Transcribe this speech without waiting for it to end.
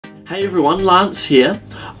Hey everyone, Lance here.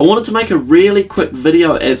 I wanted to make a really quick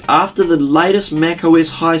video as after the latest macOS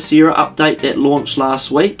High Sierra update that launched last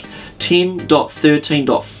week,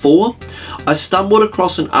 10.13.4, I stumbled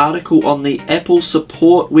across an article on the Apple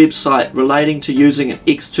support website relating to using an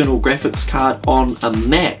external graphics card on a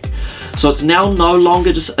Mac. So it's now no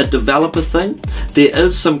longer just a developer thing, there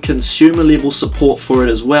is some consumer level support for it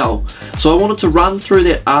as well. So I wanted to run through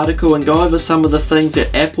that article and go over some of the things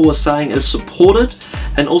that Apple is saying is supported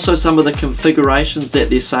and also some of the configurations that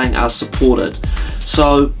they're saying are supported.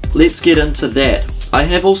 So let's get into that. I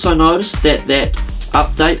have also noticed that that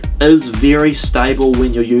update is very stable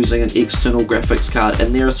when you're using an external graphics card,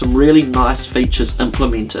 and there are some really nice features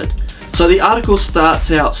implemented. So the article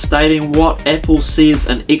starts out stating what Apple says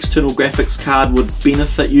an external graphics card would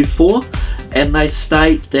benefit you for, and they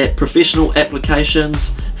state that professional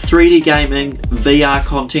applications, 3D gaming, VR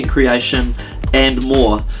content creation, and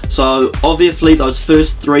more. So obviously those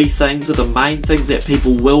first three things are the main things that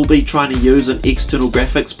people will be trying to use an external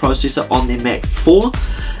graphics processor on their Mac for.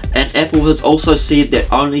 And Apple has also said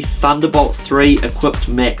that only Thunderbolt 3 equipped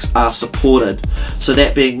Macs are supported. So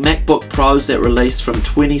that being MacBook Pros that released from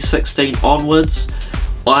 2016 onwards,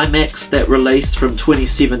 iMacs that released from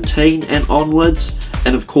 2017 and onwards,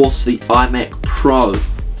 and of course the iMac Pro.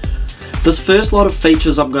 This first lot of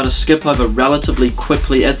features I'm going to skip over relatively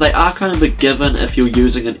quickly as they are kind of a given if you're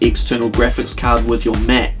using an external graphics card with your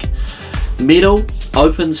Mac. Metal,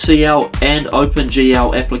 OpenCL and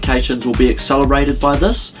OpenGL applications will be accelerated by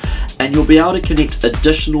this, and you'll be able to connect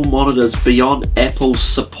additional monitors beyond Apple's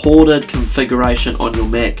supported configuration on your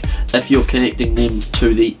Mac if you're connecting them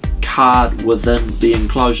to the card within the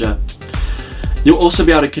enclosure. You'll also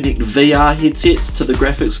be able to connect VR headsets to the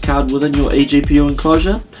graphics card within your eGPU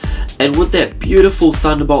enclosure, and with that beautiful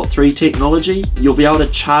Thunderbolt 3 technology, you'll be able to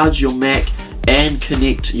charge your Mac and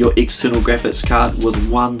connect your external graphics card with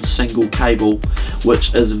one single cable,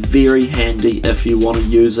 which is very handy if you want to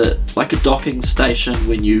use it like a docking station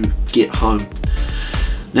when you get home.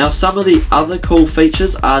 Now some of the other cool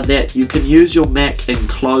features are that you can use your Mac in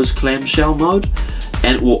closed clamshell mode,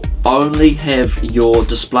 and it will only have your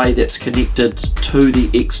display that's connected to the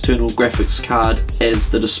external graphics card as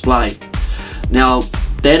the display. Now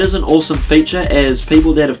that is an awesome feature, as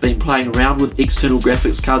people that have been playing around with external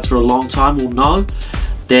graphics cards for a long time will know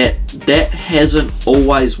that that hasn't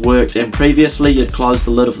always worked, and previously you'd close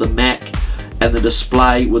the lid of the Mac and the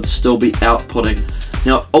display would still be outputting.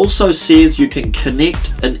 Now it also says you can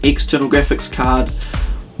connect an external graphics card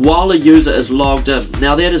while a user is logged in.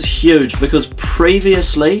 Now that is huge, because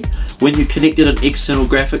previously when you connected an external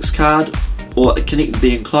graphics card, or connected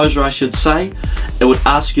the enclosure I should say, it would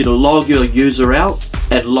ask you to log your user out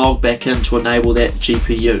and log back in to enable that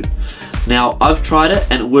GPU. Now I've tried it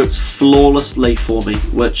and it works flawlessly for me,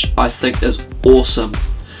 which I think is awesome.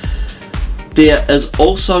 There is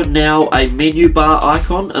also now a menu bar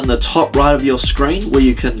icon in the top right of your screen where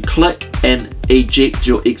you can click and eject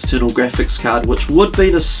your external graphics card, which would be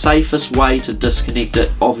the safest way to disconnect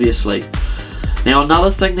it, obviously. Now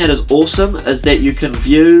another thing that is awesome is that you can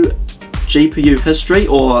view GPU history,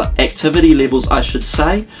 or activity levels I should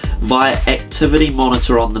say, via Activity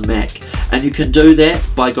Monitor on the Mac, and you can do that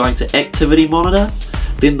by going to Activity Monitor,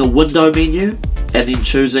 then the window menu, and then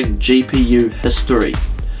choosing GPU history.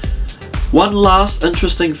 One last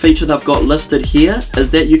interesting feature they've got listed here is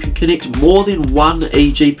that you can connect more than one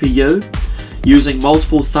eGPU using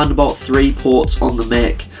multiple Thunderbolt 3 ports on the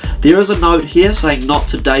Mac. There is a note here saying not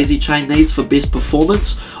to daisy chain these for best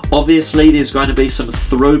performance. Obviously there's going to be some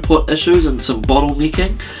throughput issues and some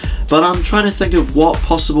bottlenecking, but I'm trying to think of what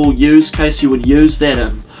possible use case you would use that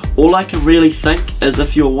in. All I can really think is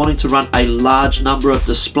if you're wanting to run a large number of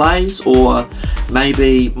displays, or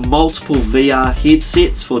maybe multiple VR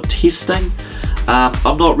headsets for testing.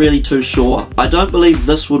 I'm not really too sure. I don't believe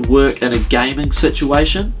this would work in a gaming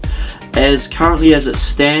situation, as currently as it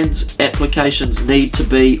stands, applications need to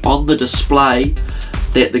be on the display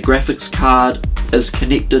that the graphics card is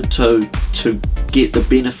connected to get the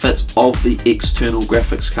benefits of the external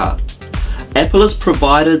graphics card. Apple has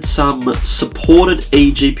provided some supported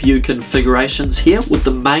eGPU configurations here, with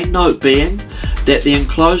the main note being that the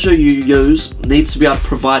enclosure you use needs to be able to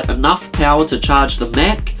provide enough power to charge the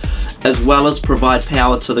Mac, as well as provide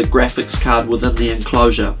power to the graphics card within the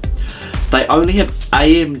enclosure. They only have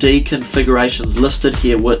AMD configurations listed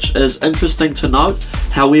here, which is interesting to note.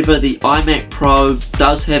 However, the iMac Pro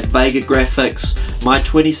does have Vega graphics. My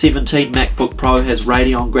 2017 MacBook Pro has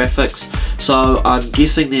Radeon graphics, so I'm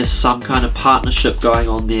guessing there's some kind of partnership going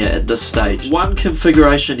on there at this stage. One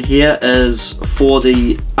configuration here is for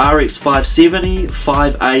the RX 570,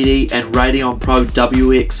 580 and Radeon Pro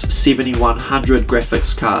WX 7100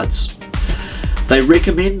 graphics cards. They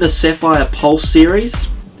recommend the Sapphire Pulse series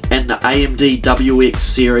and the AMD WX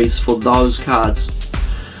series for those cards.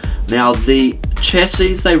 Now the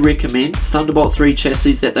chassis they recommend, Thunderbolt 3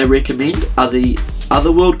 chassis that they recommend, are the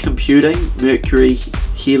Otherworld Computing Mercury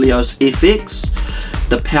Helios FX,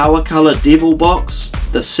 the Power Color Devil box,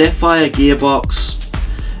 the Sapphire Gearbox,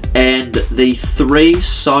 and the 3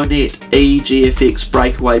 Sonet eGFX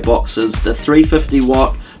breakaway boxes, the 350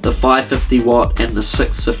 watt, the 550 watt and the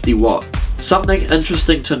 650 watt. Something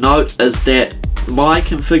interesting to note is that my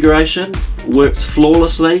configuration works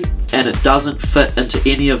flawlessly and it doesn't fit into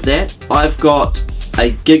any of that. I've got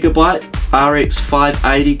a Gigabyte RX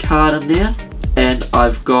 580 card in there, and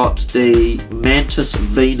I've got the Mantis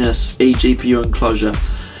Venus eGPU enclosure.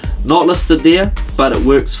 Not listed there, but it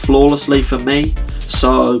works flawlessly for me,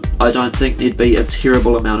 so I don't think there'd be a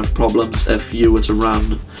terrible amount of problems if you were to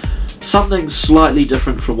run something slightly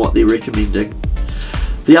different from what they're recommending.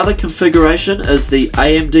 The other configuration is the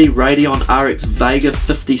AMD Radeon RX Vega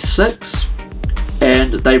 56,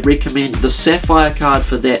 and they recommend the Sapphire card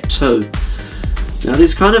for that too. Now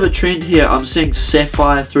there's kind of a trend here, I'm seeing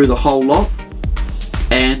Sapphire through the whole lot,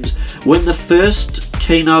 and when the first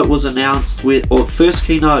keynote was announced, first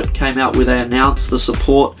keynote came out where they announced the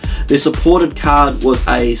support, their supported card was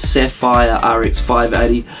a Sapphire RX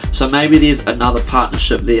 580, so maybe there's another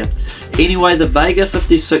partnership there. Anyway, the Vega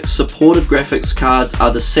 56 supported graphics cards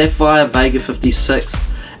are the Sapphire Vega 56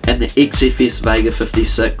 and the XFS Vega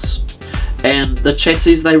 56. And the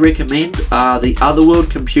chassis they recommend are the Otherworld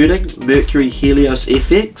Computing Mercury Helios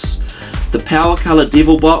FX, the Power Color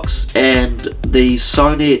Devil box and the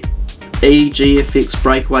Sonet eGFX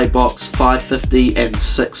breakaway box 550 and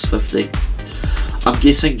 650. I'm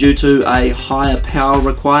guessing due to a higher power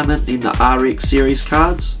requirement in the RX series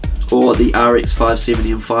cards, or the RX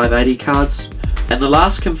 570 and 580 cards. And the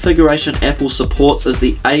last configuration Apple supports is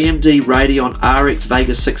the AMD Radeon RX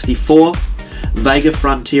Vega 64, Vega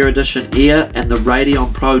Frontier Edition Air and the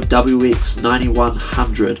Radeon Pro WX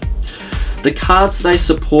 9100. The cards they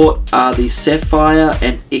support are the Sapphire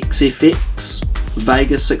and XFX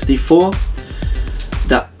Vega 64,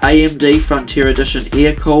 the AMD Frontier Edition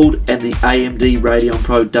Air Cooled and the AMD Radeon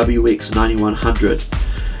Pro WX 9100.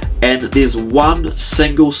 And there's one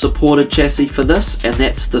single supported chassis for this, and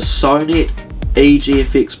that's the Sonet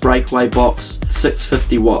eGFX breakaway box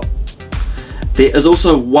 650 watt. There is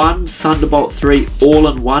also one Thunderbolt 3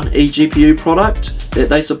 all-in-one eGPU product that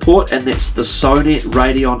they support, and that's the Sonet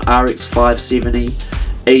Radeon RX 570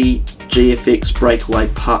 eGFX breakaway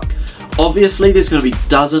puck. Obviously there's going to be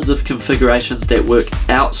dozens of configurations that work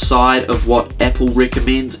outside of what Apple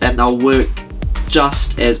recommends, and they'll work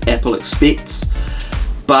just as Apple expects.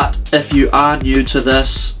 But if you are new to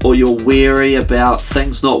this, or you're wary about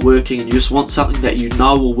things not working and you just want something that you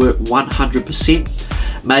know will work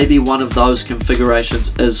 100%, maybe one of those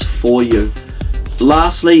configurations is for you.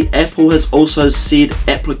 Lastly, Apple has also said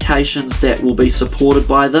applications that will be supported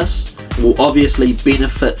by this will obviously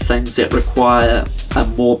benefit things that require a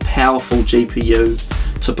more powerful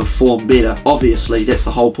GPU to perform better. Obviously, that's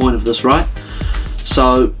the whole point of this, right?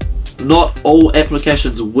 So not all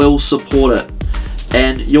applications will support it.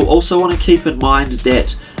 And you'll also want to keep in mind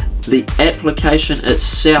that the application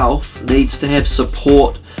itself needs to have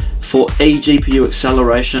support for eGPU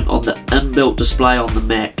acceleration on the inbuilt display on the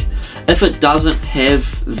Mac. If it doesn't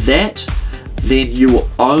have that, then you will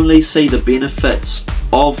only see the benefits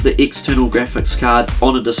of the external graphics card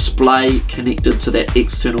on a display connected to that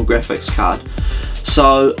external graphics card.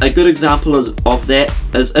 So a good example of that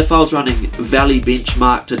is if I was running Valley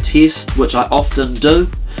Benchmark to test, which I often do,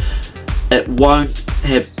 it won't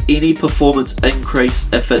have any performance increase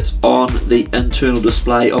if it's on the internal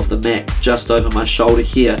display of the Mac just over my shoulder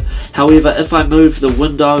here. However, if I move the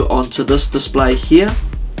window onto this display here,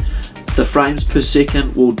 the frames per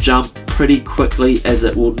second will jump pretty quickly as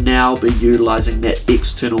it will now be utilizing that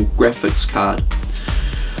external graphics card.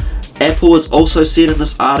 Apple has also said in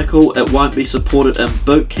this article it won't be supported in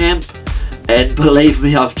Boot Camp, and believe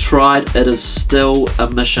me, I've tried, it is still a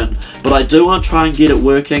mission. But I do want to try and get it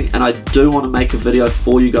working, and I do want to make a video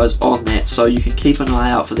for you guys on that, so you can keep an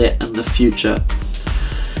eye out for that in the future.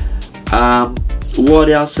 What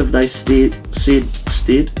else have they said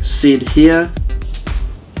here?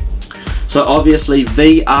 So obviously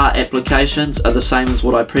VR applications are the same as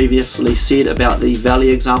what I previously said about the Valley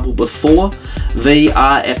example before.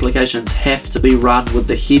 VR applications have to be run with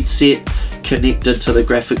the headset connected to the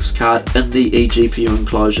graphics card in the eGPU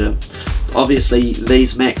enclosure. Obviously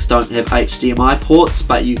these Macs don't have HDMI ports,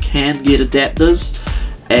 but you can get adapters,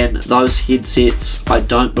 and those headsets I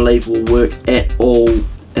don't believe will work at all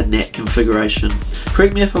in that configuration.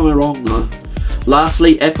 Correct me if I'm wrong though.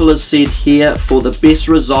 Lastly, Apple has said here, for the best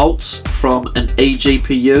results from an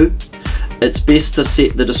eGPU, it's best to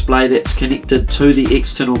set the display that's connected to the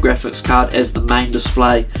external graphics card as the main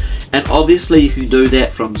display. And obviously you can do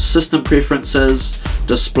that from System Preferences,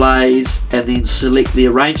 Displays, and then select the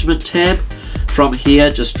Arrangement tab. From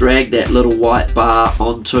here, just drag that little white bar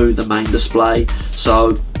onto the main display.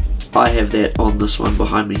 So I have that on this one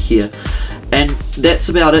behind me here. And that's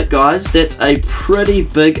about it, guys. That's a pretty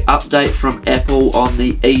big update from Apple on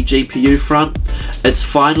the eGPU front. It's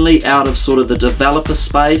finally out of sort of the developer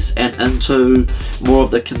space and into more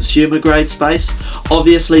of the consumer grade space.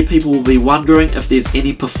 Obviously people will be wondering if there's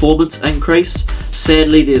any performance increase.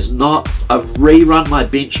 Sadly there's not. I've rerun my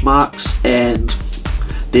benchmarks and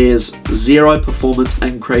there's zero performance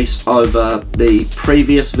increase over the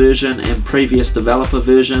previous version and previous developer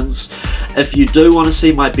versions. If you do want to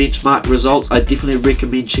see my benchmark results, I definitely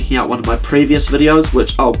recommend checking out one of my previous videos,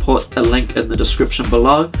 which I'll put a link in the description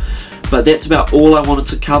below. But that's about all I wanted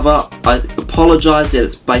to cover. I apologize that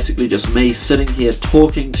it's basically just me sitting here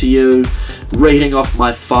talking to you, reading off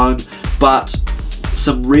my phone, but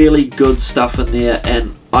some really good stuff in there,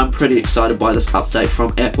 and I'm pretty excited by this update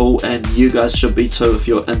from Apple, and you guys should be too if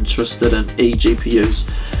you're interested in eGPUs.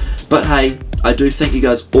 But hey, I do thank you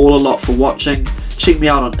guys all a lot for watching. Check me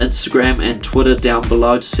out on Instagram and Twitter down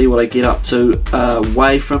below to see what I get up to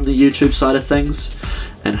away from the YouTube side of things.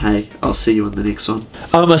 And hey, I'll see you in the next one.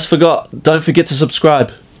 I almost forgot, don't forget to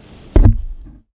subscribe.